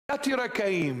Thyatira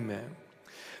came.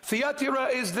 Thyatira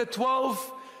is the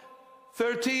 12th,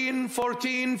 13,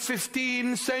 14,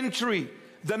 15 century,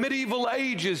 the medieval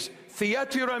ages.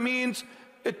 Thyatira means,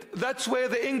 that's where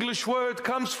the English word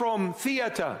comes from,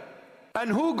 theater. And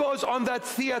who goes on that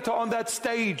theater, on that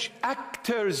stage?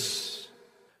 Actors.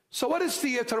 So what is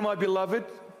theater, my beloved?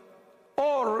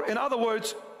 Or, in other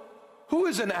words, who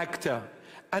is an actor?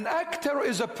 An actor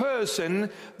is a person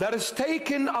that has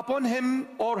taken upon him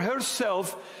or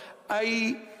herself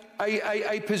a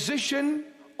position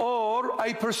or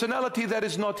a personality that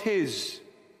is not his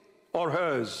or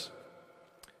hers.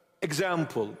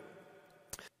 Example.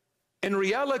 In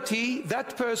reality,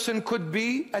 that person could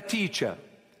be a teacher.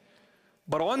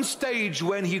 But on stage,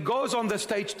 when he goes on the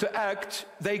stage to act,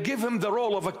 they give him the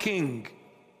role of a king.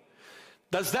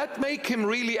 Does that make him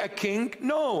really a king?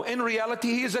 No, in reality,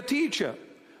 he is a teacher.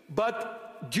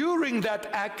 But during that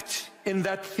act, in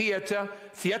that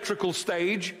theatrical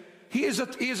stage, he is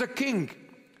a king.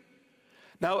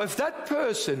 Now, if that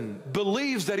person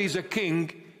believes that he's a king,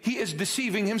 he is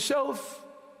deceiving himself.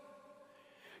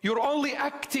 You're only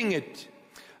acting it.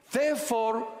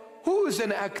 Therefore, who is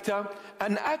an actor?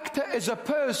 An actor is a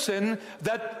person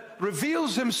that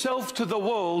reveals himself to the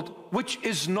world, which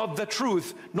is not the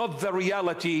truth, not the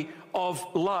reality of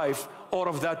life or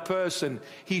of that person.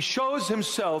 He shows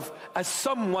himself as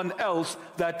someone else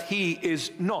that he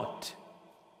is not.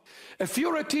 If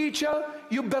you're a teacher,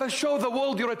 you better show the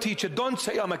world you're a teacher. Don't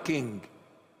say I'm a king.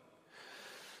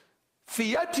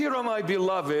 Theatrical, my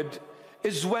beloved,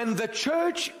 is when the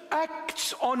church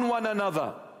acts on one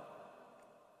another.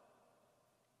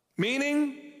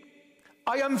 Meaning,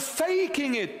 I am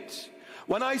faking it.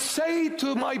 When I say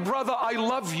to my brother, I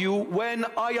love you, when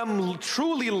I am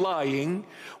truly lying,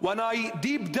 when I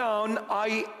deep down,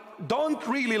 I don't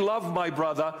really love my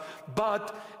brother,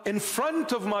 but in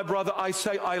front of my brother, I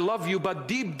say, I love you, but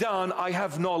deep down, I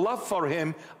have no love for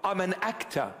him. I'm an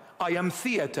actor. I am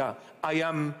theater. I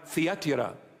am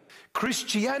Thyatira.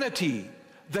 Christianity,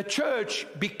 the church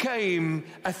became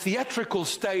a theatrical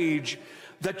stage.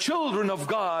 The children of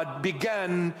God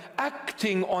began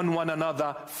acting on one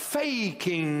another,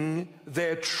 faking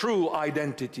their true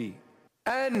identity.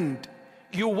 And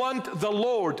you want the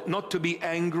Lord not to be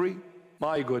angry?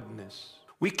 My goodness.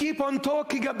 We keep on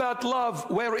talking about love.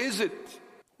 Where is it?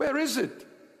 Where is it?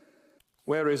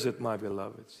 Where is it, my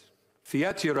beloveds?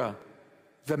 Thyatira,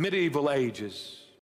 the medieval ages.